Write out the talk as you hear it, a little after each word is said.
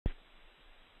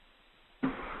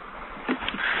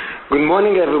Good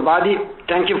morning, everybody.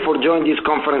 Thank you for joining this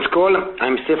conference call.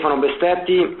 I'm Stefano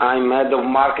Bestetti. I'm Head of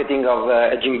Marketing of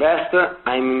Edge Invest.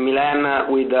 I'm in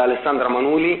Milan with Alessandra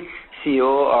Manuli,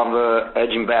 CEO of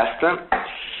Edge Invest.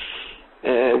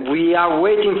 We are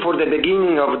waiting for the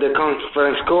beginning of the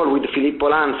conference call with Filippo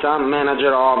Lanza,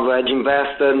 manager of Edge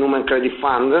Invest Numen Credit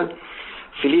Fund.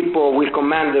 Filippo will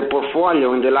comment the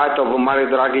portfolio in the light of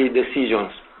Mario Draghi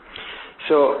decisions.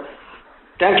 So,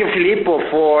 thank you, Filippo,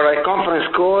 for a conference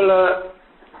call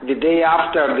the day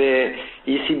after the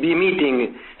ECB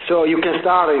meeting. So you can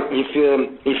start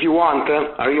if you want.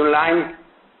 Are you online?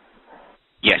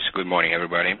 Yes, good morning,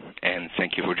 everybody, and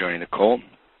thank you for joining the call.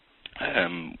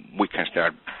 We can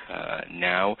start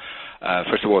now.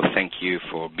 First of all, thank you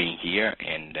for being here,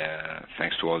 and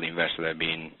thanks to all the investors that have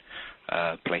been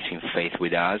placing faith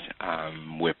with us.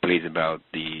 We're pleased about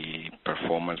the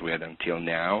performance we had until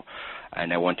now,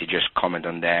 and I want to just comment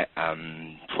on that.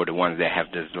 For the ones that have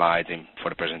the slides and for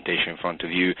the presentation in front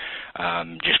of you,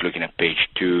 just looking at page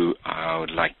 2, I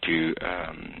would like to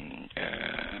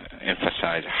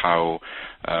emphasize how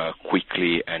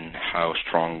quickly and how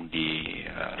strong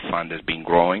the fund has been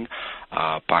growing,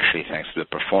 partially thanks to the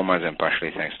performance and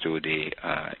partially thanks to the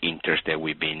interest that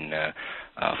we've been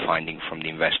finding from the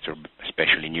investor,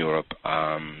 especially in Europe,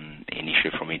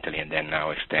 initially from Italy and then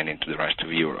now extending to the rest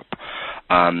of Europe.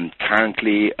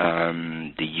 Currently,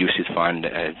 the UCITS fund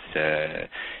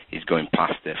is going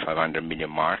past the 500 million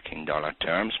mark in dollar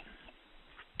terms.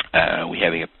 We're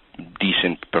having a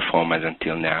decent performance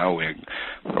until now. We're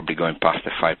probably going past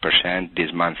the 5%. This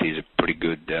month is a pretty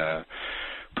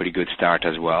good start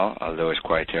as well, although it's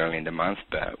quite early in the month.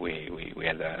 But we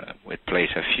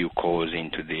placed a few calls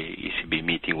into the ECB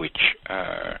meeting, which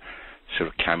are sort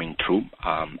of coming through,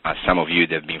 as some of you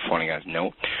that have been following us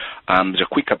know. There's a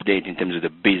quick update in terms of the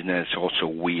business. Also,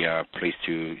 we are pleased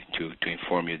to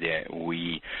inform you that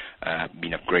we have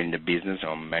been upgrading the business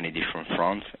on many different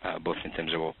fronts, both in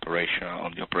terms of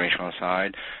on the operational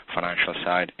side, financial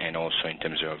side, and also in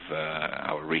terms of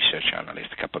our research analyst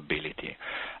capability.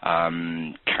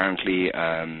 Currently,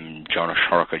 John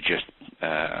O'Shorock just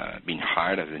been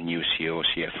hired as a new CEO,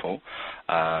 CFO,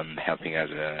 helping us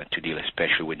to deal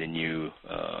especially with the new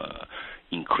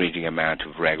increasing amount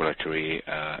of regulatory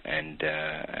and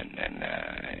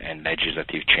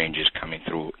legislative changes coming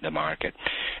through the market.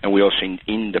 And we're also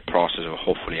in the process of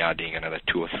hopefully adding another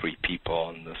 2 or 3 people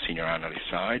on the senior analyst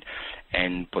side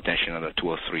and potentially another 2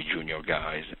 or 3 junior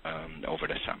guys over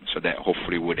the summer. So that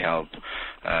hopefully would help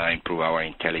improve our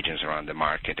intelligence around the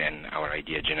market and our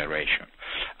idea generation.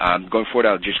 Going forward,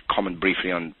 I'll just comment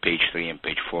briefly on page 3 and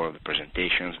page 4 of the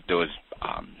presentations. Those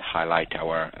highlight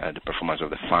the performance of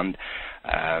the fund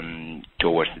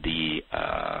towards the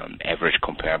average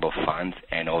comparable funds,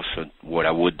 and also what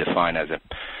I would define as a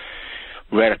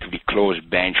relatively close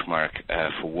benchmark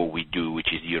for what we do, which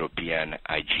is the European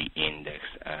IG index.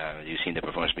 You've seen the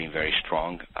performance being very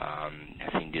strong. I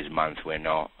think this month we're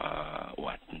not,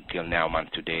 until now,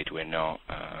 month to date, we're not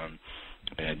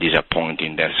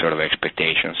disappointing that sort of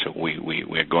expectation, so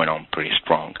we're going on pretty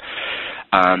strong.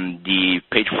 The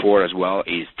page 4 as well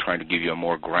is trying to give you a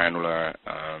more granular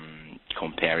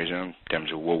comparison in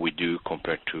terms of what we do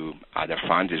compared to other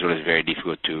funds. It's always very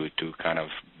difficult to kind of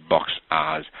box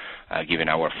us, given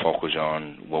our focus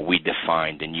on what we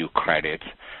define the new credits,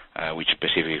 which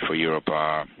specifically for Europe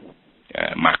are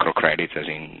macro credits, as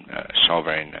in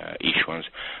sovereign issuance,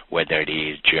 whether it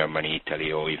is Germany,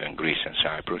 Italy, or even Greece and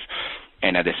Cyprus.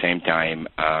 And at the same time,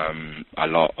 a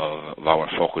lot of our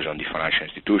focus on the financial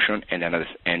institution,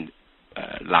 and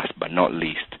last but not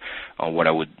least, on what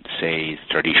I would say is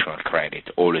traditional credit,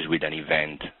 always with an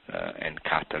event and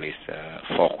catalyst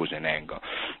focus and angle.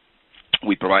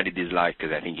 We provided this slide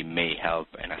because I think it may help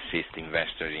and assist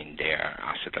investors in their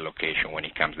asset allocation when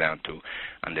it comes down to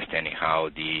understanding how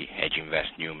the Edge Invest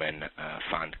Numen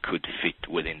fund could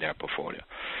fit within their portfolio.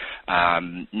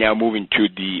 Now moving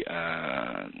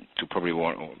to probably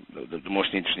the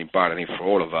most interesting part, I think, for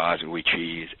all of us, which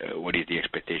is what is the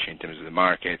expectation in terms of the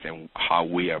market and how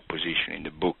we are positioning the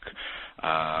book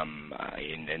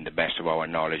in the best of our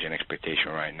knowledge and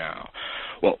expectation right now.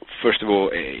 Well, first of all,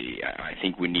 I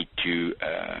think we need to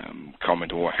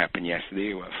comment on what happened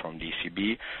yesterday from the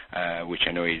ECB, which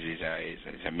I know is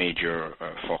a major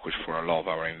focus for a lot of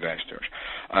our investors.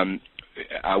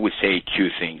 I would say 2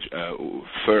 things.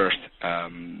 First,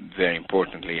 very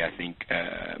importantly, I think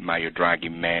Mario Draghi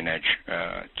managed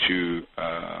to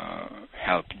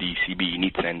help the ECB in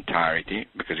its entirety,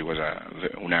 because it was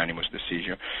an unanimous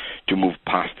decision, to move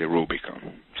past the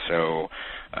Rubicon. So,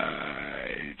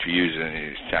 to use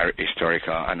a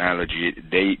historical analogy,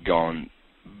 they gone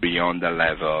beyond a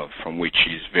level from which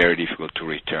is very difficult to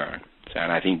return.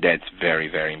 And I think that's very,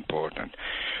 very important.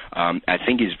 I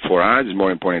think for us, it's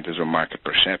more important in terms of market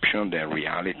perception than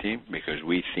reality, because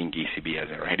we think ECB has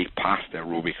already passed the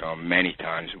Rubicon many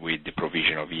times with the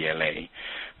provision of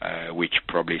ELA, which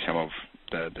probably some of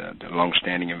the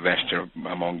long-standing investors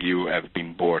among you have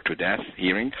been bored to death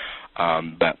hearing.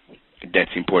 But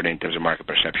that's important in terms of market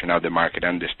perception. Now the market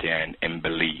understands and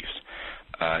believes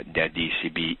that the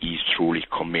ECB is truly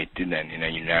committed and in a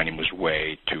unanimous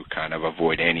way to kind of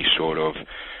avoid any sort of,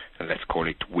 let's call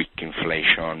it, weak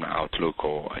inflation outlook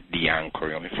or a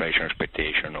de-anchoring of inflation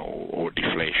expectation or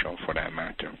deflation for that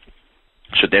matter.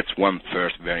 So that's one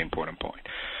first very important point.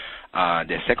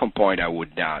 The second point I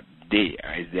would add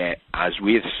there is that, as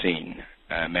we have seen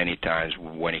many times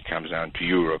when it comes down to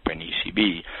Europe and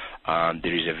ECB,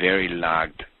 there is a very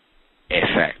lagged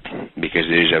effect, because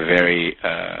there is a very,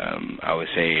 I would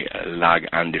say, lag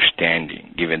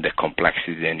understanding, given the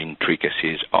complexity and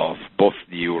intricacies of both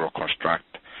the euro construct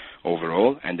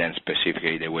overall and then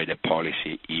specifically the way the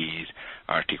policy is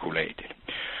articulated.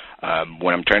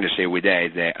 What I'm trying to say with that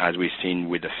is that, as we've seen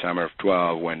with the summer of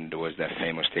 12, when there was that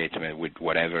famous statement with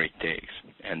whatever it takes,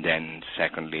 and then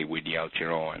secondly with the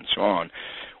LTRO and so on,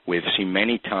 we've seen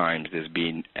many times there's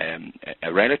been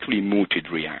a relatively muted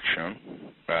reaction,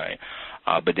 right?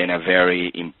 But then a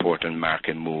very important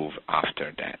market move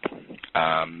after that.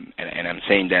 And I'm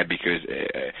saying that because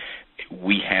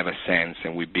we have a sense,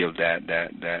 and we build that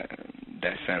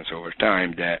sense over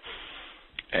time, that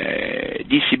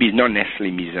ECB is not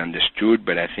necessarily misunderstood,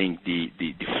 but I think the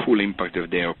full impact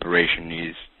of their operation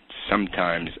is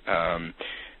sometimes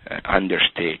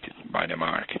understated by the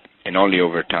market, and only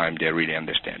over time they really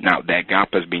understand. Now, that gap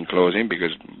has been closing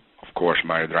because, of course,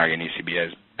 Mario Draghi and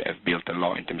ECB have built a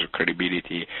lot in terms of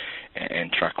credibility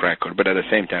and track record, but at the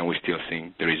same time we still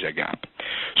think there is a gap.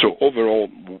 So overall,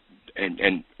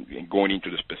 and going into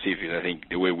the specifics, I think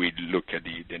the way we look at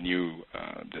the new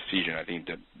decision, I think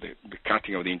that the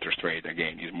cutting of the interest rate,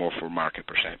 again, is more for market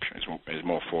perception. It's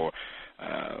more for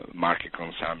market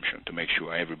consumption, to make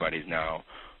sure everybody is now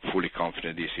fully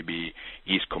confident the ECB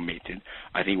is committed.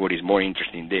 I think what is more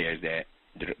interesting there is that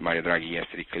Mario Draghi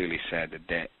yesterday clearly said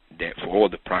that for all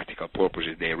the practical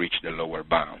purposes they reached the lower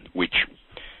bound, which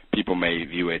people may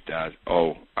view it as,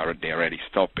 are they already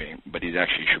stopping? But it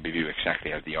actually should be viewed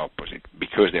exactly as the opposite,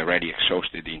 because they already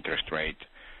exhausted the interest rate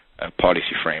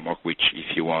policy framework, which,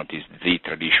 if you want, is the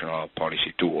traditional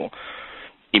policy tool.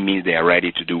 It means they are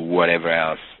ready to do whatever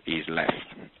else is left,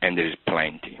 and there is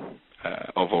plenty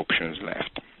of options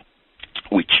left,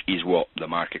 which is what the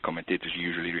market commentators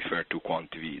usually refer to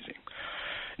quantitative easing.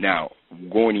 Now,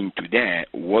 going into that,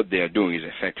 what they are doing is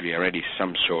effectively already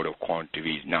some sort of quantitative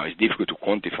easing. Now, it's difficult to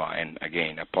quantify, and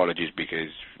again, apologies, because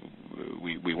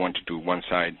we wanted to, one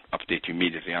side, update you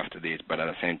immediately after this, but at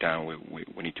the same time,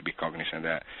 we need to be cognizant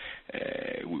that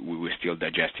we're still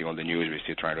digesting all the news, we're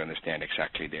still trying to understand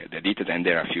exactly the details, and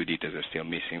there are a few details that are still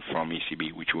missing from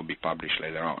ECB, which will be published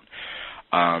later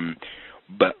on.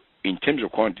 But in terms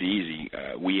of quantitative easing,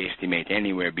 we estimate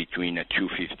anywhere between a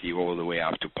 250 all the way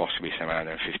up to possibly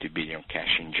 750 billion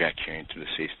cash injection into the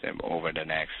system over the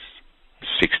next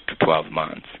 6 to 12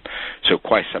 months. So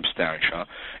quite substantial.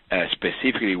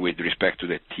 Specifically with respect to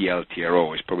the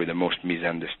TLTRO, is probably the most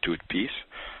misunderstood piece.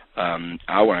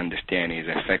 Our understanding is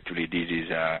effectively this is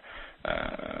a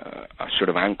sort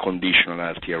of unconditional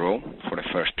LTRO for the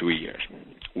first 2 years,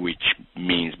 which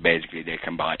means basically they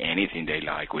can buy anything they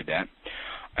like with that.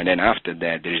 And then after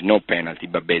that, there is no penalty,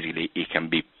 but basically it can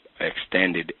be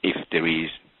extended if there is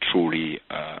truly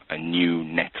a new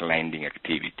net lending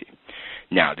activity.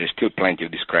 Now, there's still plenty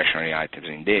of discretionary items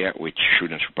in there, which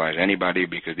shouldn't surprise anybody,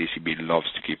 because the ECB loves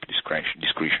to keep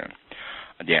discretion.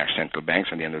 They are central banks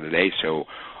at the end of the day, so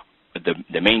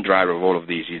the main driver of all of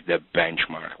this is the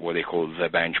benchmark, what they call the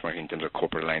benchmark in terms of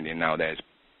corporate lending. Now, that's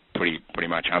pretty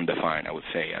much undefined, I would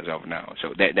say, as of now.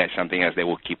 So that's something else they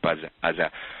will keep as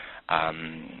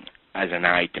an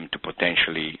item to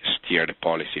potentially steer the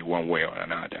policy one way or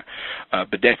another.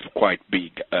 But that's quite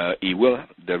big.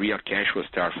 The real cash will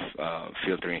start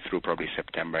filtering through probably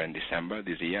September and December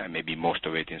this year, and maybe most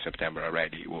of it in September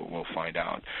already. We'll find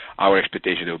out. Our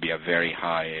expectation there will be a very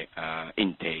high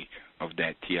intake of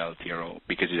that TLTRO,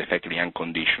 because it's effectively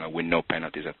unconditional with no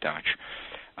penalties attached,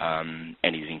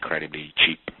 and is incredibly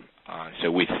cheap.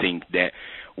 So we think that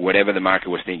whatever the market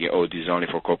was thinking, this is only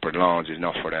for corporate loans, is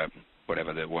not for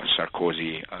whatever what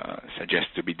Sarkozy suggests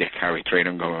to be the carry trade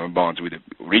on government bonds with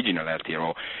the original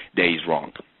LTRO, that is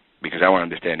wrong. Because our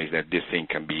understanding is that this thing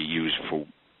can be used for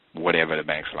whatever the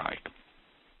banks like.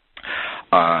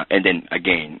 And then,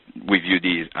 again, we view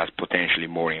these as potentially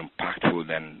more impactful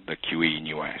than the QE in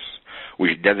U.S.,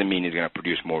 which doesn't mean it's going to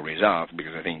produce more results,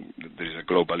 because I think there is a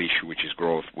global issue, which is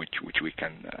growth, which we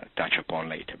can touch upon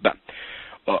later. But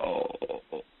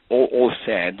all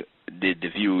said, the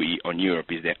view on Europe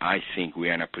is that I think we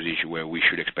are in a position where we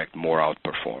should expect more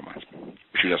outperformance.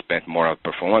 We should expect more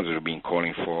outperformance, as we've been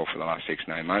calling for the last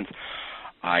 6-9 months.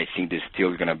 I think there's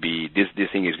still going to be, this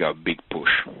thing has got a big push.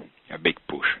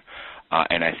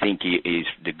 And I think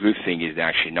the good thing is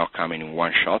actually not coming in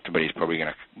one shot, but it's probably going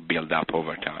to build up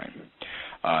over time.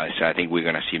 So I think we're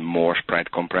going to see more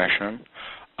spread compression,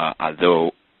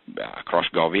 although across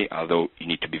Govi, although you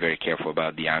need to be very careful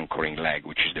about the anchoring leg,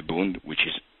 which is the bond, which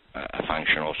is a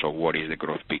function also of what is the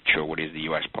growth picture, what is the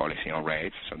U.S. policy on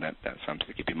rates. So that's something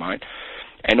to keep in mind.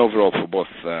 And overall, for both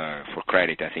for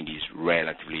credit, I think is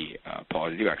relatively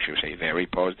positive. Actually, I would say very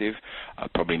positive.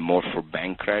 Probably more for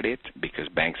bank credit, because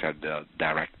banks are the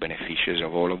direct beneficiaries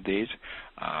of all of these.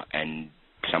 And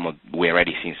we're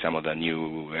already seeing some of the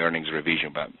new earnings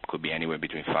revision, but could be anywhere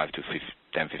between 5 to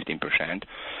 10-15%.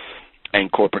 And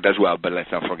corporate as well, but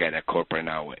let's not forget that corporate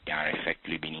now are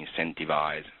effectively being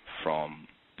incentivized from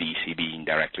the ECB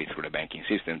indirectly through the banking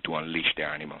system to unleash their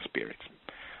animal spirits.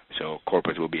 So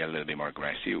corporate will be a little bit more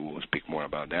aggressive. We'll speak more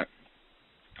about that.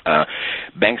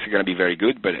 Banks are going to be very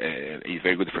good, but it's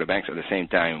very good for the banks. At the same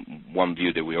time, one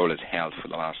view that we always held for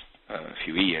the last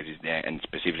few years is that, and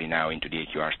specifically now into the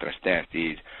AQR stress test,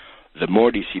 is the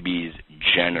more the ECB is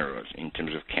generous in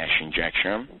terms of cash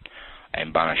injection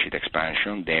and balance sheet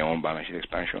expansion, their own balance sheet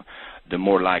expansion, the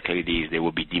more likely it is they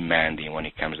will be demanding when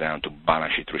it comes down to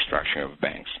balance sheet restructuring of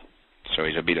banks. So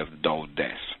it's a bit of dole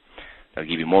death. They'll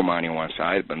give you more money on one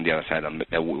side, but on the other side,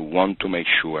 they will want to make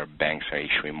sure banks are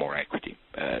issuing more equity.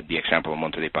 The example of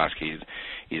Monte dei Paschi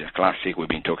is a classic. We've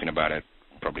been talking about it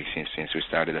probably since we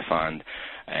started the fund,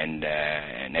 and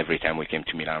every time we came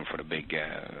to Milan for the big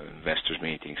investors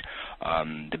meetings,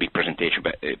 the big presentation.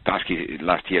 But Paschi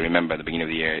last year, remember, at the beginning of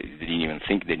the year, they didn't even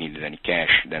think they needed any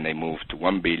cash. Then they moved to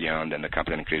 1 billion, then the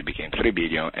capital increase became 3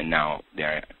 billion, and now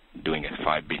they're doing a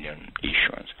 5 billion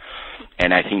issuance.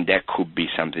 And I think that could be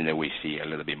something that we see a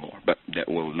little bit more, but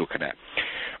we'll look at that.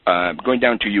 Going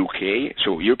down to UK,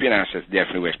 so European assets,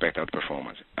 definitely we expect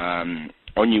outperformance.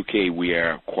 On UK, we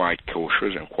are quite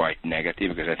cautious and quite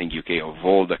negative, because I think UK, of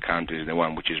all the countries, is the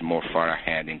one which is more far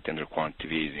ahead in terms of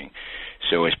quantitative easing.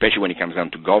 So especially when it comes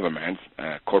down to government,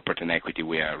 corporate and equity,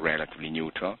 we are relatively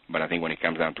neutral. But I think when it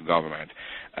comes down to government,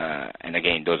 and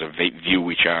again, those are views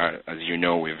which are, as you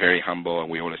know, we're very humble,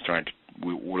 and we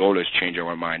will always change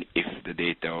our mind if the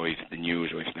data or if the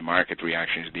news or if the market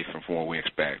reaction is different from what we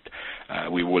expect.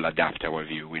 We will adapt our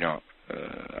view. We're not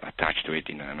attached to it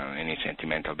on any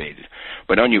sentimental basis.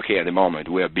 But on UK at the moment,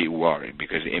 we're a bit worried,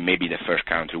 because it may be the first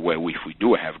country where if we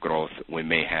do have growth, we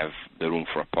may have the room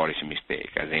for a policy mistake,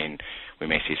 as in we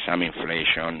may see some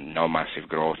inflation, no massive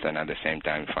growth, and at the same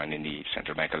time finding the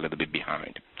central bank a little bit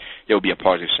behind. There will be a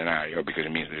positive scenario, because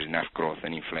it means there's enough growth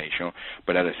and inflation,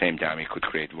 but at the same time it could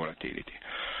create volatility.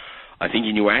 I think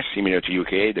in US, similar to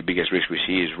UK, the biggest risk we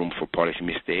see is room for policy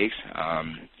mistakes,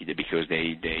 either because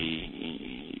they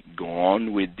go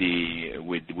on with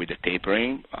the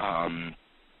tapering.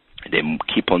 They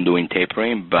keep on doing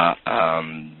tapering, but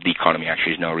the economy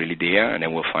actually is not really there, and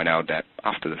then we'll find out that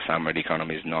after the summer the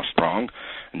economy is not strong,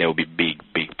 and there will be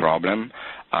big problem.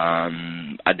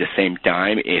 At the same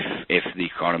time, if the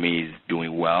economy is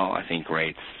doing well, I think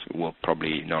rates will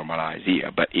probably normalize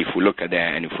here. But if we look at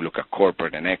that, and if we look at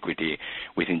corporate and equity,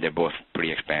 we think they're both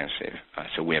pretty expensive.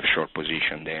 So we have short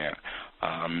position there.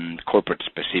 Corporate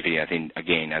specifically, I think,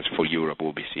 again, as for Europe,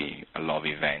 we'll be seeing a lot of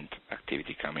event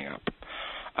activity coming up.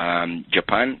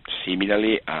 Japan,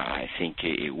 similarly, I think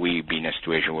we've been in a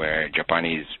situation where Japan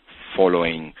is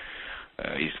following,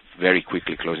 is very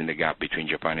quickly closing the gap between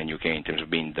Japan and UK in terms of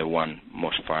being the one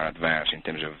most far advanced in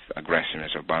terms of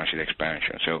aggressiveness of balance sheet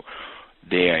expansion. So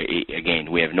there,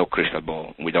 again, we have no crystal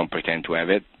ball. We don't pretend to have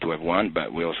one,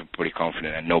 but we're also pretty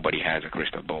confident that nobody has a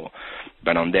crystal ball.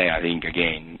 But on there, I think,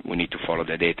 again, we need to follow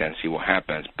the data and see what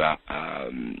happens, but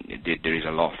there is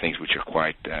a lot of things which are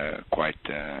quite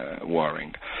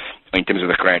worrying. In terms of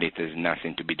the credit, there's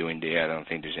nothing to be doing there. I don't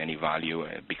think there's any value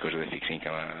because of the fixed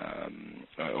income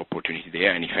opportunity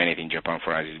there. And if anything, Japan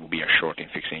for us will be a short in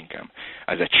fixed income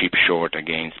as a cheap short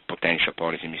against potential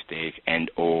policy mistake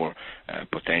and or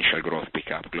potential growth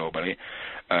pickup globally.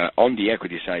 On the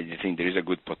equity side, I think there is a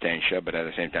good potential, but at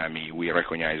the same time, we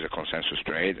recognize a consensus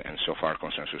trade, and so far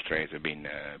consensus trades have been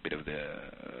a bit of the,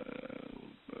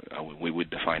 we would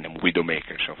define them widow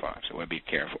makers so far, so we'll be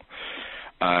careful.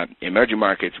 Emerging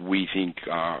markets, we think,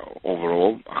 are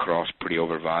overall across pretty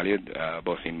overvalued,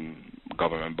 both in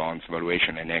government bonds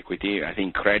valuation and equity. I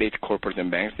think credit, corporate,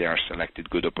 and banks, they are selected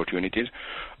good opportunities.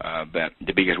 But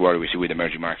the biggest worry we see with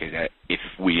emerging markets is that if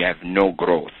we have no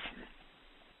growth,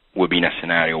 we'll be in a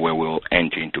scenario where we'll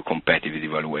enter into competitive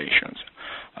devaluations.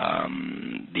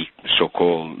 The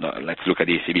so-called, let's look at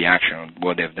the ECB action.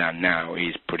 What they've done now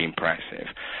is pretty impressive,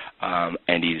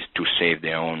 and is to save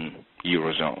their own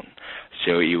Eurozone.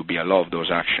 So it will be a lot of those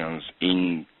actions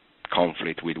in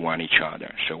conflict with one each other.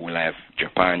 So we'll have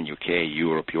Japan, UK,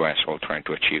 Europe, US all trying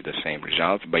to achieve the same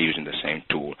results by using the same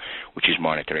tool, which is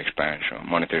monetary expansion.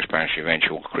 Monetary expansion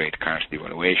eventually will create currency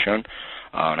devaluation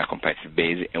on a competitive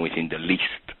basis, and within the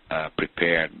least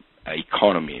prepared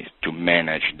economies to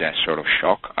manage that sort of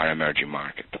shock are emerging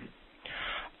markets.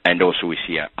 And also we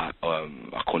see a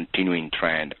continuing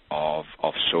trend of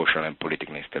social and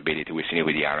political instability. We've seen it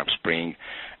with the Arab Spring,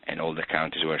 and all the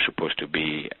countries were supposed to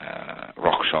be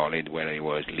rock solid, whether it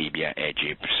was Libya,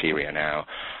 Egypt, Syria now.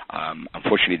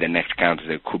 Unfortunately, the next countries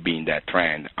that could be in that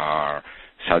trend are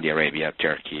Saudi Arabia,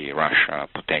 Turkey, Russia,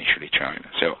 potentially China.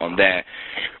 So on that,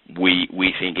 we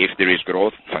think if there is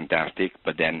growth, fantastic,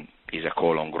 but then is a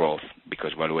call on growth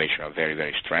because valuations are very,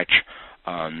 very stretched.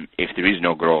 If there is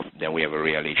no growth, then we have a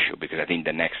real issue, because I think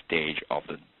the next stage of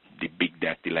the big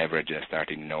debt deleverage that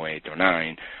started in 08 or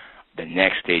 09, the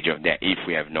next stage of that, if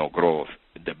we have no growth,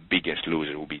 the biggest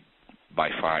loser will be by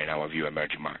far, in our view,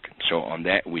 emerging market. So on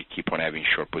that, we keep on having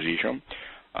short position.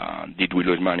 Did we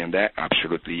lose money on that?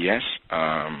 Absolutely yes.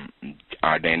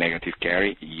 Are they negative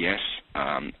carry? Yes.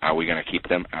 Are we going to keep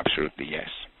them? Absolutely yes.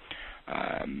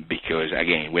 Because,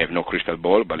 again, we have no crystal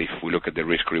ball, but if we look at the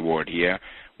risk-reward here,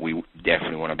 we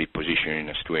definitely want to be positioned in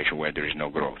a situation where there is no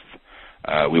growth.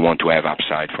 We want to have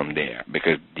upside from there,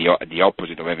 because the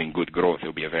opposite of having good growth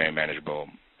will be a very manageable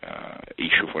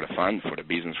issue for the fund, for the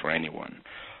business, for anyone.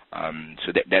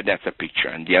 So that's a picture.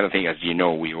 And the other thing, as you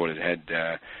know, we always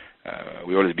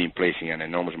been placing an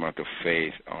enormous amount of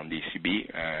faith on the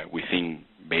ECB. We think,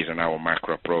 based on our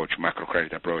macro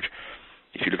credit approach,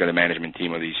 if you look at the management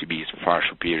team of the ECB, it's far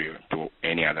superior to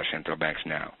any other central banks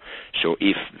now. So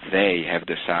if they have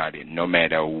decided, no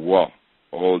matter what,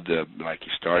 all the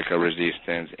historical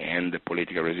resistance and the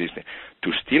political resistance,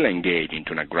 to still engage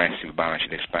into an aggressive balance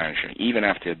sheet expansion, even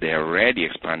after they already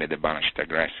expanded the balance sheet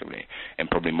aggressively, and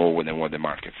probably more than what the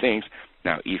market thinks,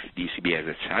 now if the ECB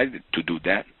has decided to do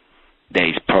that, there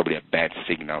is probably a bad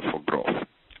signal for growth.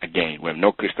 Again, we have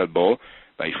no crystal ball,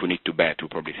 but if we need to bet, we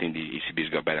probably think the ECB's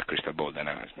got a better crystal ball than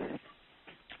us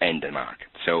and the market.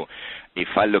 So if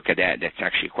I look at that, that's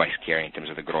actually quite scary in terms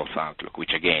of the growth outlook,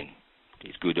 which again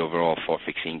is good overall for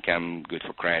fixed income, good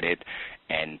for credit,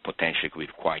 and potentially could be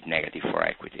quite negative for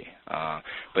equity.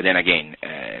 But then again,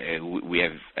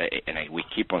 we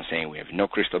keep on saying we have no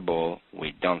crystal ball.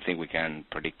 We don't think we can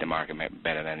predict the market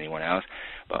better than anyone else.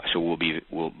 So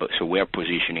we are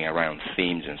positioning around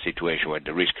themes and situations where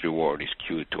the risk reward is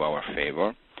skewed to our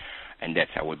favor, and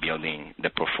that's how we're building the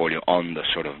portfolio on the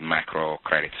sort of macro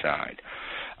credit side.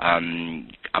 I'm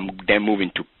then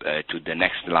moving to the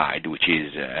next slide, which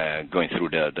is going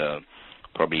through the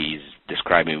probably is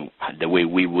describing the way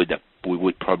we would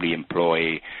probably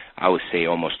employ, I would say,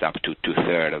 almost up to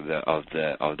 2/3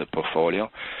 of the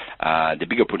portfolio. The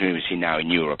big opportunity we see now in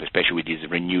Europe, especially with this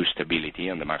renewed stability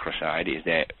on the macro side, is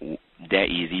that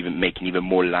is even making even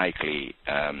more likely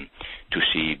to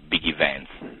see big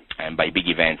events. And by big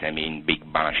events, I mean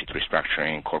big balance sheet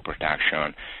restructuring, corporate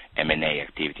action, M&A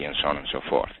activity, and so on and so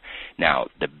forth. Now,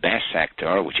 the best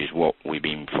sector, which is what we've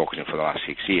been focusing for the last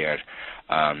 6 years,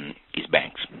 is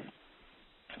banks.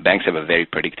 Banks have a very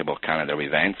predictable calendar of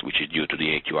events, which is due to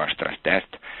the AQR stress test.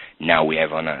 Now we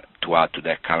have to add to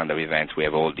that calendar of events, we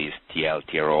have all these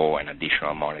TLTRO and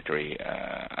additional monetary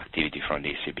activity from the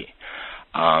ECB.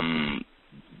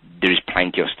 There is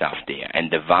plenty of stuff there,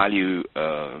 and the value,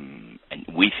 and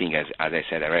we think, as I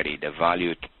said already, the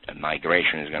value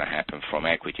migration is going to happen from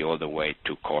equity all the way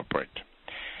to corporate.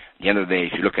 At the end of the day,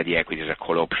 if you look at the equity as a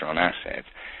call option on assets,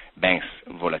 banks'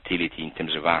 volatility in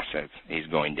terms of assets is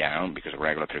going down because of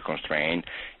regulatory constraint.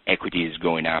 Equity is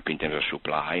going up in terms of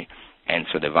supply, and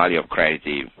so the value of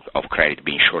credit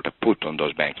being short of put on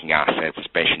those banking assets,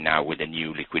 especially now with the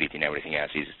new liquidity and everything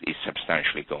else, is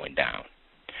substantially going down.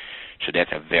 So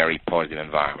that's a very positive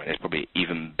environment. It's probably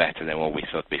even better than what we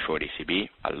thought before the ECB,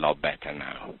 a lot better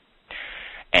now.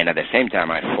 And at the same time,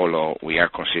 we are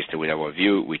consistent with our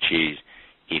view, which is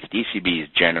if the ECB is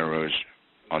generous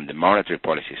on the monetary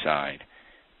policy side,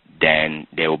 then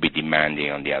they will be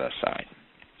demanding on the other side.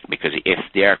 Because if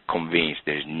they are convinced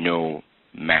there is no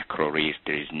macro risk,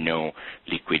 there is no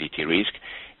liquidity risk,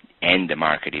 and the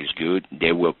market is good,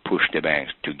 they will push the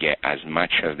banks to get as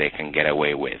much as they can get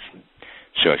away with.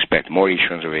 So expect more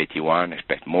issuance of AT1,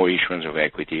 expect more issuance of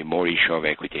equity, more issue of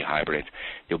equity hybrids.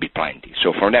 There'll be plenty.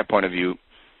 So from that point of view,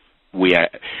 we're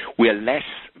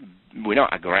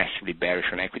not aggressively bearish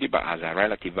on equity, but as a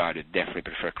relative value, definitely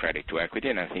prefer credit to equity,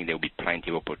 and I think there will be plenty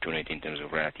of opportunity in terms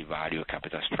of relative value,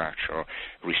 capital structure,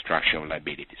 restructuring of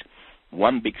liabilities.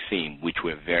 One big theme which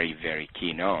we're very, very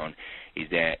keen on is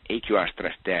that AQR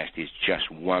stress test is just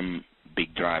one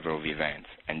big driver of events,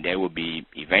 and they will be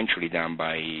eventually done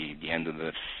by the end of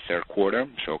the third quarter,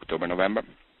 so October, November.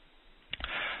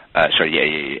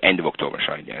 End of October.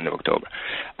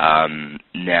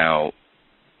 Now,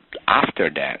 after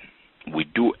that, we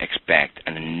do expect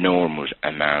an enormous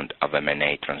amount of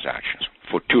M&A transactions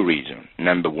for two reasons.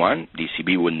 Number one, the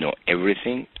ECB will know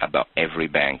everything about every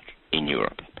bank in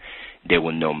Europe. They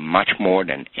will know much more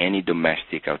than any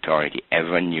domestic authority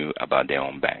ever knew about their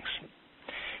own banks.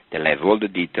 They'll have all the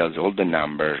details, all the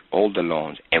numbers, all the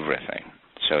loans, everything.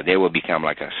 So they will become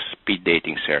like a speed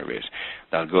dating service.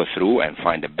 They'll go through and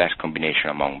find the best combination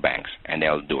among banks, and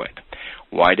they'll do it.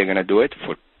 Why they're going to do it?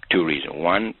 For two reasons.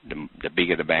 One, the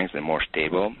bigger the banks, the more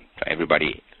stable. So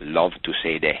everybody loves to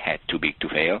say they had too big to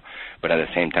fail, but at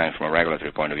the same time, from a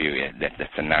regulatory point of view,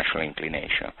 that's a natural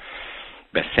inclination.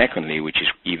 But secondly, which is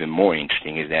even more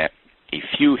interesting, is that if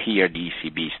you hear the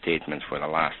ECB statements for the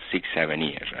last 6-7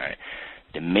 years, right,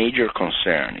 the major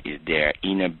concern is their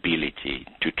inability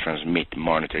to transmit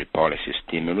monetary policy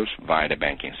stimulus via the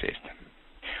banking system.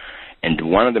 And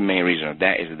one of the main reasons of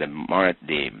that is that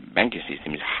the banking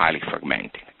system is highly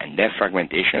fragmented, and that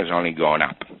fragmentation has only gone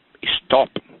up. It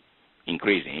stopped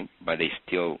increasing, but it's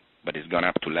gone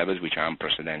up to levels which are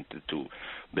unprecedented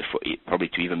probably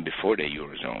to even before the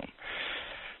Eurozone.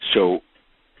 So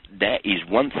that is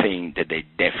one thing that they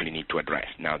definitely need to address.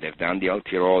 Now, they've done the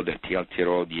LTRO, the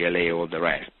TLTRO, the LA, all the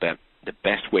rest, but the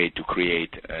best way to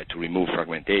remove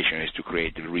fragmentation is to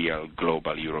create real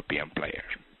global European players.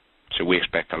 So we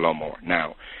expect a lot more.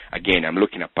 Now, again, I'm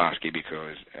looking at Paschi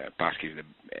because Paschi is,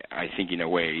 I think, in a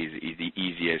way, is the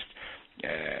easiest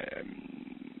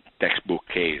textbook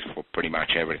case for pretty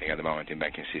much everything at the moment in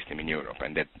banking system in Europe,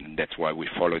 and that's why we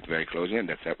follow it very closely, and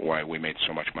that's why we made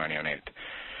so much money on it.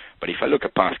 But if I look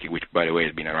at Paschi, which, by the way,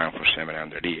 has been around for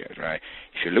 700 years, right?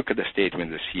 If you look at the statement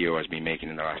the CEO has been making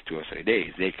in the last 2 or 3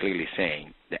 days, they're clearly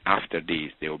saying that after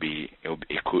this, he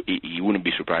wouldn't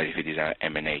be surprised if it is an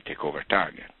M&A takeover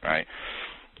target, right?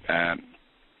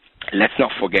 Let's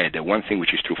not forget that one thing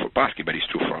which is true for Paschi, but it's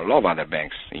true for a lot of other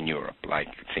banks in Europe, like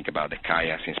think about the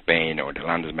Cajas in Spain or the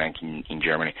Lanza Bank in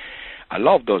Germany. A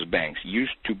lot of those banks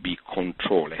used to be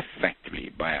controlled effectively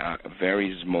by a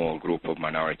very small group of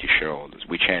minority shareholders,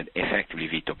 which had effectively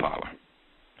veto power.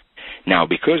 Now,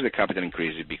 because the capital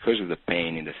increases, because of the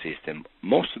pain in the system,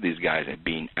 most of these guys have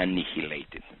been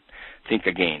annihilated. Think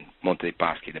again, Monte dei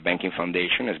Paschi, the banking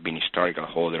foundation, has been historical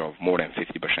holder of more than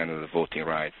 50% of the voting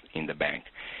rights in the bank.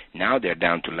 Now they're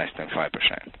down to less than 5%.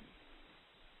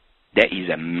 That is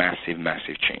a massive,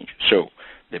 massive change. So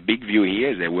the big view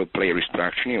here is that we'll play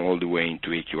restructuring all the way into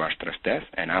AQR stress test,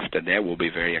 and after that we'll be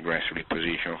very aggressively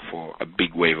positioned for a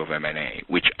big wave of M&A,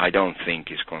 which I don't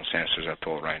think is consensus at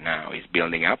all right now. It's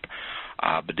building up,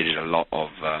 but there is a lot of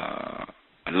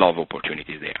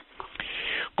opportunities there.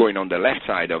 Going on the left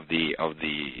side of the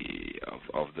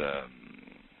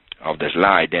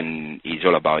slide, then is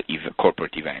all about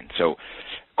corporate events. So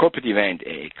corporate event,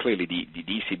 clearly the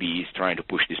ECB is trying to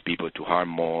push these people to harm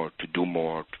more, to do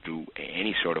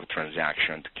any sort of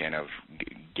transaction to kind of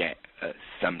get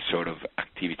some sort of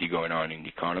activity going on in the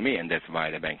economy, and that's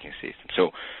via the banking system.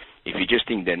 So if you just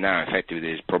think that now effectively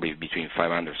there's probably between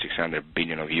 500 600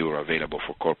 billion of euro available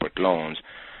for corporate loans,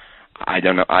 I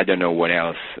don't know what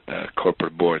else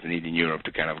corporate boards need in Europe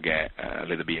to kind of get a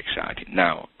little bit excited.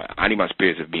 Now, animal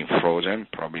spirits have been frozen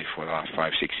probably for the last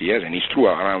 5-6 years, and it's true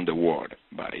around the world,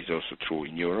 but it's also true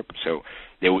in Europe. So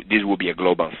this will be a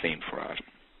global theme for us.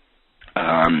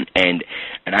 And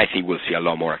I think we'll see a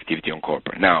lot more activity on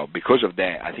corporate. Now, because of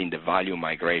that, I think the value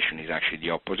migration is actually the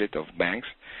opposite of banks,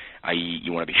 i.e.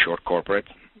 you want to be short corporate,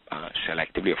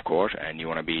 selectively, of course, and you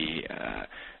want to be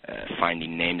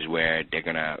finding names where they're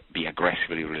going to be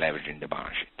aggressively leveraging the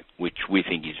balance sheet, which we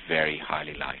think is very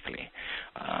highly likely.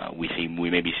 We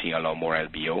may be seeing a lot more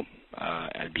LBO,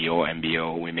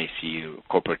 MBO. We may see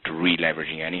corporate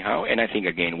re-leveraging anyhow, and I think,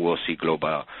 again, we'll see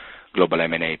global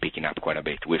M&A picking up quite a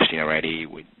bit. We've seen already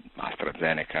with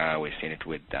AstraZeneca, we've seen it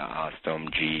with Alstom,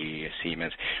 GE,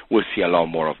 Siemens. We'll see a lot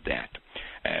more of that.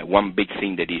 One big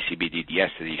thing that ECB did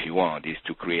yesterday, if you want, is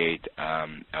to create a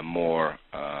more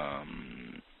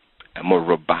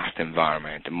robust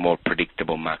environment, a more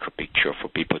predictable macro picture for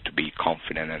people to be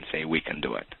confident and say we can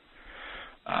do it.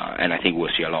 And I think we'll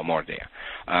see a lot more there.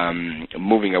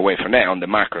 Moving away from that, on the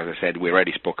macro, as I said, we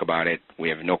already spoke about it. We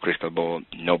have no crystal ball.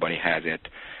 Nobody has it.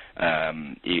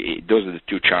 Those are the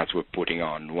two charts we're putting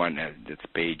on. One, that's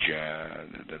page,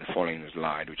 the following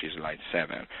slide, which is slide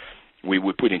 7. We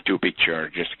put in two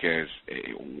pictures just because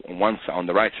once on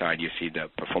the right side you see the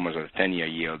performance of the 10-year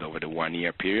yield over the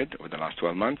 1-year period, over the last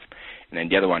 12 months, and then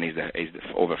the other one is the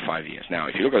over 5 years. Now,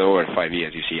 if you look at over 5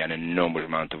 years, you see an enormous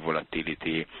amount of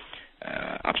volatility,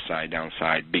 upside,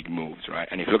 downside, big moves, right?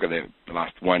 And if you look at the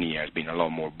last 1 year, it's been a lot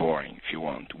more boring, if you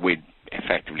want, with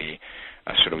effectively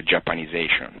a sort of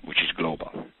Japanization, which is global.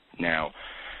 Now,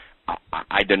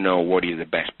 I don't know what is the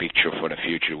best picture for the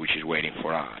future, which is waiting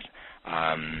for us.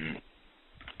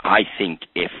 I think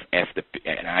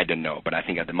and I don't know, but I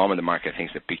think at the moment the market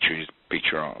thinks the picture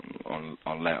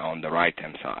on the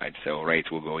right-hand side, so rates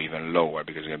will go even lower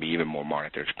because there's going to be even more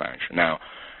monetary expansion. Now,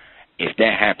 if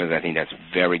that happens, I think that's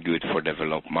very good for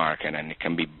developed market, and it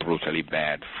can be brutally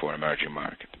bad for emerging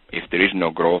market. If there is no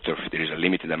growth, or if there is a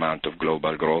limited amount of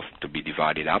global growth to be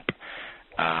divided up,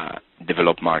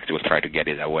 developed markets will try to get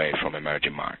it away from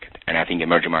emerging market. And I think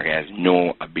emerging market has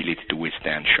no ability to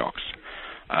withstand shocks.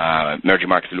 Emerging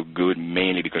markets look good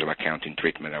mainly because of accounting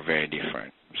treatment are very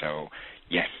different. So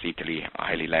yes, Italy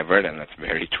highly levered, and that's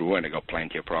very true, and they got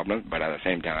plenty of problems, but at the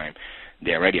same time,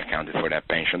 they already accounted for their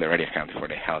pension, they already accounted for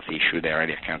their health issue, they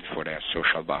already accounted for their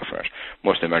social buffers.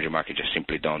 Most emerging markets just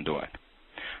simply don't do it.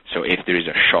 So if there is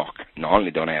a shock, not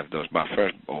only don't have those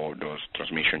buffers or those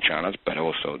transmission channels, but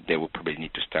also they will probably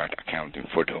need to start accounting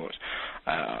for those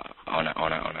on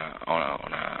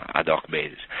a ad hoc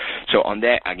basis. So on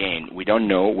that, again, we don't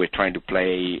know. We're trying to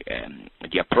play.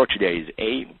 The approach there is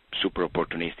A, super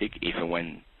opportunistic. If and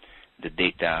when the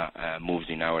data moves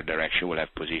in our direction, we'll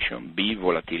have position. B,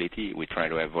 volatility. We try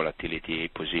to have volatility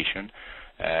position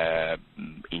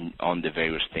on the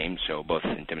various themes, so both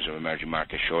in terms of emerging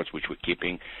market shorts, which we're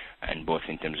keeping, and both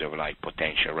in terms of like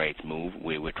potential rates move.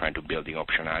 We're trying to build the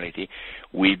optionality.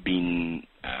 We've been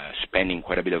spending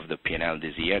quite a bit of the P&L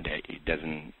this year. That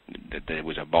it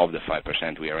was above the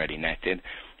 5% we already netted.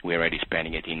 We're already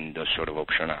spending it in those sort of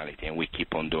optionality, and we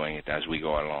keep on doing it as we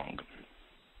go along.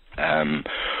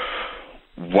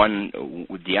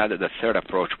 The third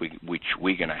approach which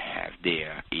we're going to have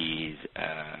there is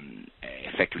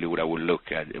effectively what I would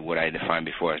look at, what I defined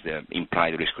before as the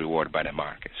implied risk reward by the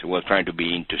market. So we're trying to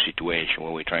be into a situation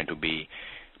where we're trying to be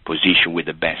positioned with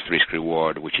the best risk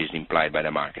reward, which is implied by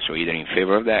the market. So either in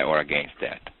favor of that or against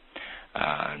that.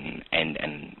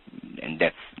 And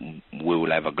that's, we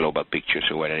will have a global picture,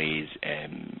 so whether it is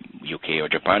UK or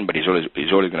Japan, but it's always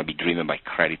going to be driven by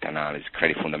credit analysis,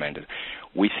 credit fundamentals.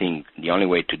 We think the only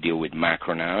way to deal with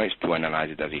macro now is to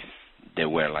analyze it as if they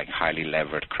were like highly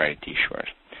levered credit issuers.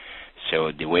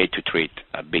 So the way to treat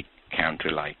a big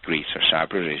country like Greece or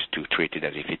Cyprus is to treat it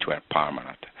as if it were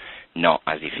permanent, not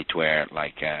as if it were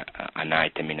like an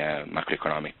item in a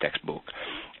macroeconomic textbook.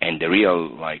 And the real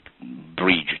like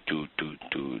bridge to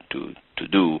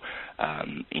do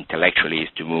intellectually is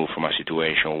to move from a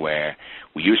situation where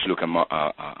we used to look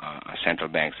at central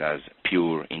banks as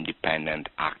pure independent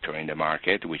actor in the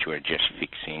market, which were just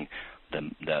fixing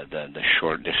the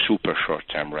super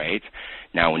short-term rates.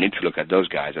 Now we need to look at those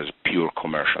guys as pure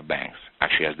commercial banks,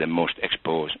 actually as the most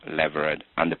exposed, levered,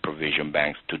 under-provisioned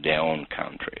banks to their own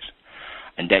countries.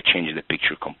 And that changes the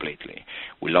picture completely.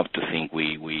 We love to think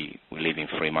we live in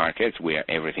free markets. We are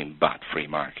everything but free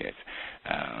markets.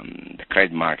 The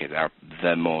credit markets are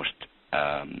the most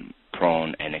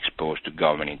prone and exposed to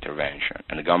government intervention.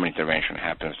 And the government intervention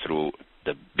happens through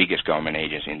the biggest government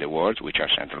agency in the world, which are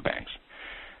central banks.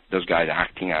 Those guys are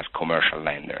acting as commercial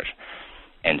lenders.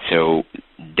 And so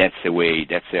that's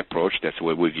the approach, that's the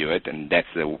way we view it, and that's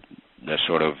the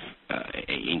sort of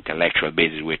intellectual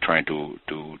basis we're trying to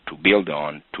build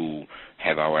on to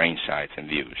have our insights and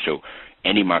views. So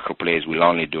any macro players will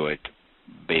only do it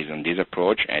based on this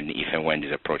approach, and if and when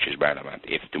this approach is relevant.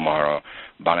 If tomorrow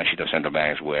balance sheet of central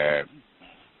banks were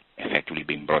effectively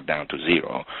being brought down to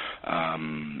zero,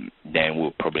 then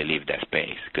we'll probably leave that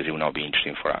space because it will not be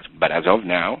interesting for us. But as of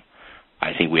now,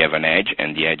 I think we have an edge,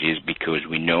 and the edge is because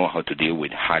we know how to deal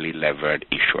with highly levered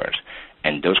issuers.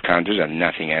 And those countries are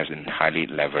nothing else than highly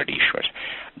levered issuers.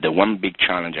 The one big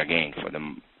challenge, again, for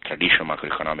the traditional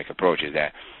macroeconomic approach is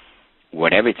that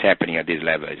whatever is happening at this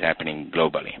level is happening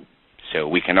globally. So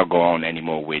we cannot go on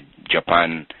anymore with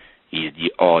Japan is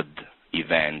the odd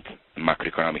event,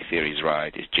 macroeconomic theory is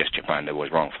right, it's just Japan that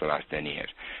was wrong for the last 10 years.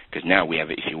 Because now we have,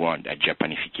 if you want, a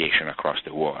Japanification across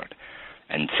the world.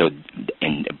 And so,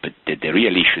 but the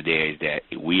real issue there is that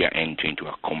we are entering into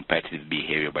a competitive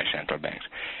behavior by central banks.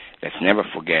 let's never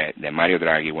forget that Mario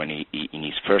Draghi, when he in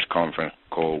his first conference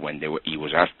call, when he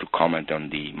was asked to comment on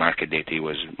the market data he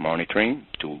was monitoring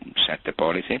to set the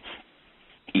policy,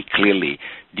 he clearly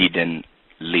didn't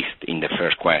list in the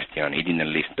first question, he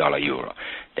didn't list dollar-euro.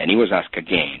 Then he was asked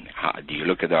again, how do you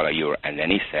look at dollar-euro? And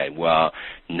then he said, well,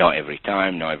 not every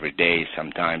time, not every day,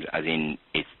 sometimes, as in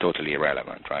it's totally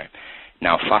irrelevant, right?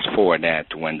 Now, fast forward that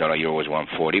to when dollar-euro was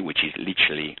 140, which is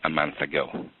literally a month ago,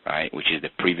 right, which is the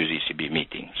previous ECB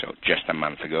meeting, so just a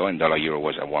month ago, and dollar-euro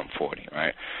was at 140,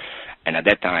 right? And at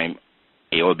that time,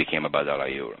 it all became about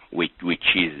dollar-euro, which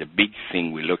is the big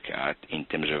thing we look at in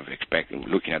terms of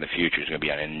looking at the future. Is going to be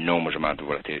an enormous amount of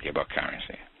volatility about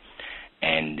currency.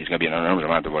 And there's going to be an enormous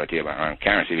amount of volatility around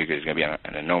currency because there's going to be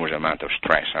an enormous amount of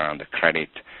stress around the credit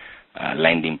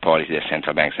lending policy that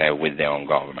central banks have with their own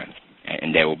government.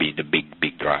 And that will be the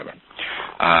big driver.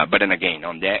 But then again,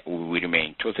 on that, we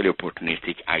remain totally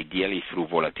opportunistic, ideally through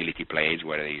volatility plays,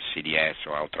 whether it's CDS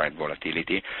or outright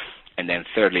volatility. And then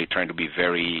thirdly, trying to be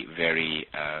very, very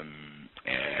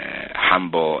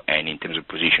humble and in terms of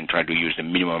position, trying to use the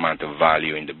minimum amount of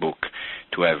value in the book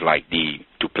to have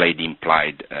to play the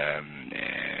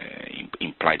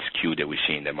implied skew that we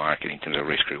see in the market in terms of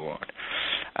risk reward.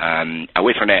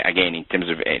 Away from that, again, in terms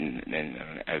of, and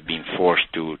I've been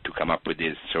forced to come up with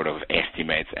this sort of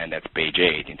estimates, and that's page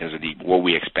 8, in terms of what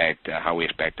we expect, how we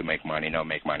expect to make money, not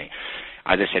make money.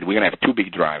 As I said, we're going to have two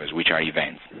big drivers, which are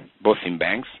events, both in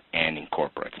banks and in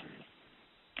corporates.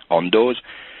 On those,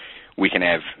 we can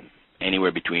have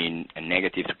anywhere between a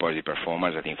negative to positive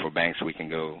performance. I think for banks, we can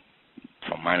go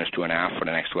from -2.5 for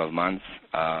the next 12 months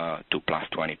to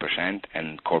 +20%,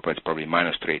 and corporates probably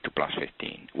 -3 to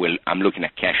 +15. Well, I'm looking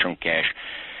at cash on cash.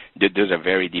 Those are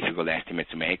very difficult estimates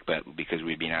to make, but because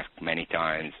we've been asked many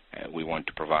times, we want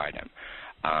to provide them.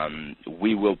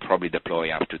 We will probably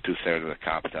deploy up to 2/3 of the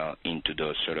capital into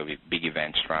those sort of big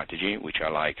event strategy, which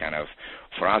are like kind of,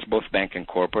 for us, both bank and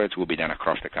corporates will be done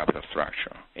across the capital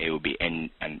structure. It will be, and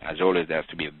as always, there has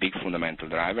to be a big fundamental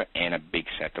driver and a big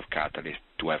set of catalysts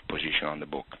to have position on the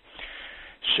book.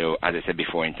 So, as I said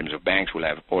before, in terms of banks, we'll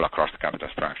have all across the capital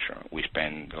structure. We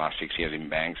spent the last 6 years in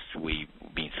banks. We've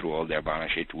been through all their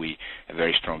balance sheet. We have a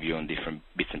very strong view on different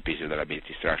bits and pieces of the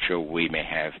liability structure. We may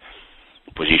have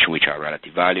position which are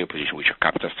relative value, position which are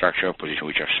capital structure, position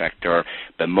which are sector,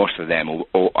 but most of them,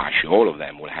 or actually all of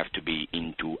them, will have to be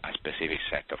into a specific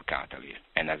set of catalysts.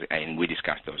 And we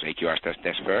discussed those, AQR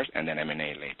test first and then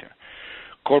M&A later.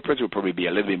 Corporates will probably be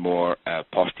a little bit more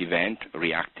post-event,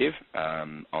 reactive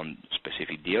on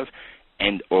specific deals,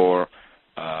 and or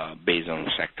based on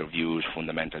sector views,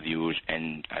 fundamental views,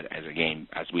 and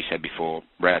as we said before,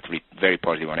 relatively very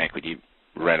positive on equity,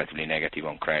 relatively negative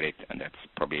on credit, and that's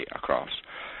probably across.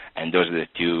 And those are the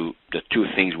two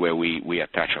things where we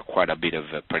attach quite a bit of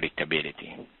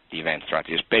predictability, the event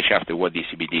strategy, especially after what the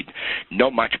ECB did.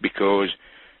 Not much because,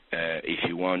 if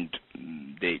you want,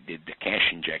 the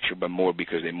cash injection, but more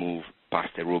because they move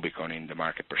past the Rubicon in the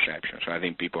market perception. So I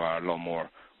think people are a lot more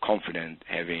confident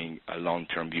having a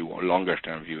long-term view or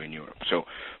longer-term view in Europe. So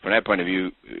from that point of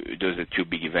view, those are the two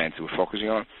big events we're focusing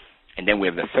on. And then we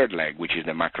have the third leg, which is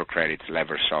the macro credits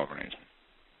lever sovereigns.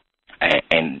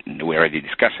 And we already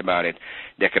discussed about it.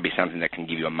 There could be something that can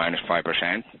give you a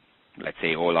 -5%. Let's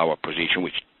say all our position,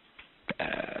 which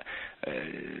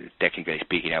technically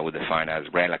speaking I would define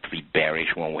as relatively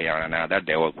bearish one way or another.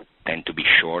 They all tend to be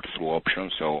short through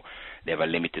options, so they have a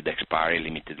limited expiry,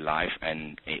 limited life,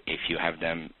 and if you have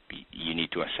them, you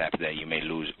need to accept that you may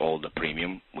lose all the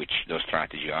premium, which those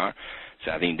strategies are.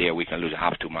 So I think there we can lose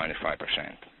up to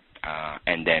 -5%.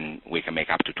 And then we can make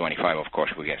up to 25, of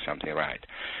course, if we get something right.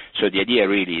 So the idea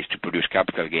really is to produce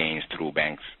capital gains through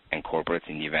banks and corporates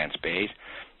in the event space,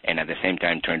 and at the same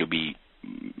time trying to be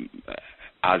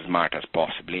as smart as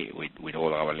possibly with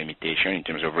all our limitation in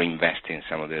terms of reinvesting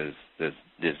some of these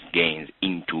gains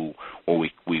into what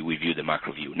we view the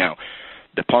macro view. Now,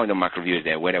 the point of macro view is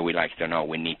that whether we like it or not,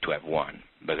 we need to have one,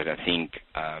 because I think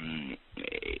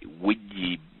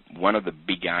one of the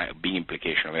big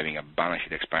implications of having a balance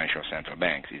sheet expansion of central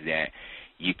banks is that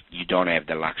you don't have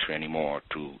the luxury anymore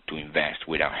to invest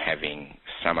without having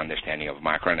some understanding of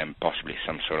macro and possibly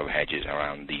some sort of hedges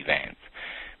around the events,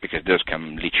 because those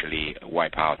can literally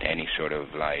wipe out any sort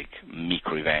of like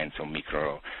micro events or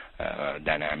micro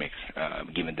dynamics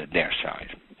given their size.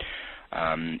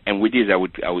 And with this, I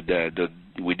would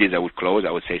close.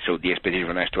 I would say so. The expectation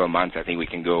for the next 12 months, I think we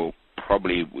can go.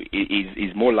 Probably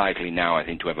is more likely now, I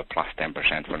think, to have a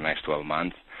 +10% for the next 12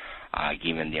 months,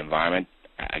 given the environment.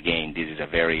 Again, this is a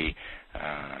very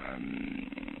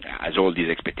as all these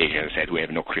expectations, I said, we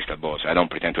have no crystal ball, so I don't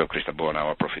pretend to have crystal ball on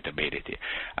our profitability.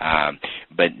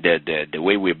 But the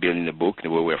way we're building the book, the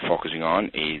way we're focusing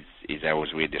on is I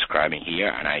was really describing here,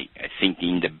 and I think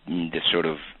in the sort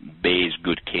of base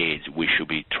good case, we should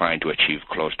be trying to achieve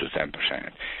close to 10%.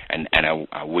 And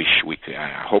I wish we could,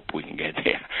 I hope we can get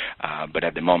there. But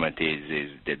at the moment, is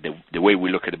the way we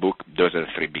look at the book, those are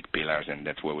the three big pillars, and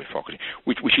that's where we're focusing,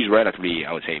 which is relatively,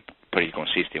 I would say, pretty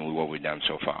consistent with what we've done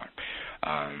so far.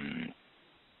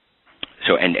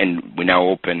 So and we're now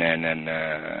open and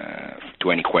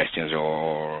to any questions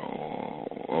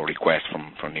or requests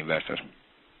from the investors.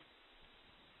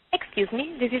 Excuse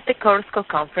me, this is the Chorus Call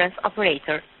conference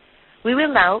operator. We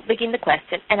will now begin the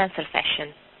question and answer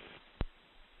session.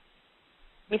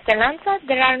 Mr. Lanza,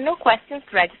 there are no questions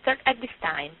registered at this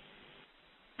time.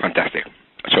 Fantastic.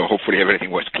 So hopefully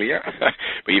everything was clear. But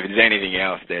if there's anything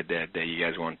else that you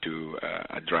guys want to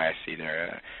address,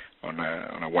 either on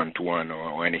a one-to-one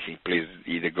or anything, please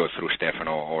either go through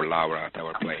Stefano or Laura at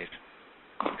our place.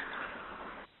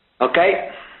 Okay.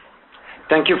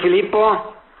 Thank you,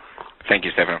 Filippo. Thank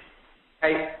you, Stefano.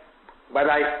 Okay.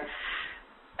 Bye-bye.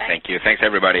 Thank you. Thanks,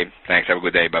 everybody. Thanks. Have a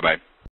good day. Bye-bye.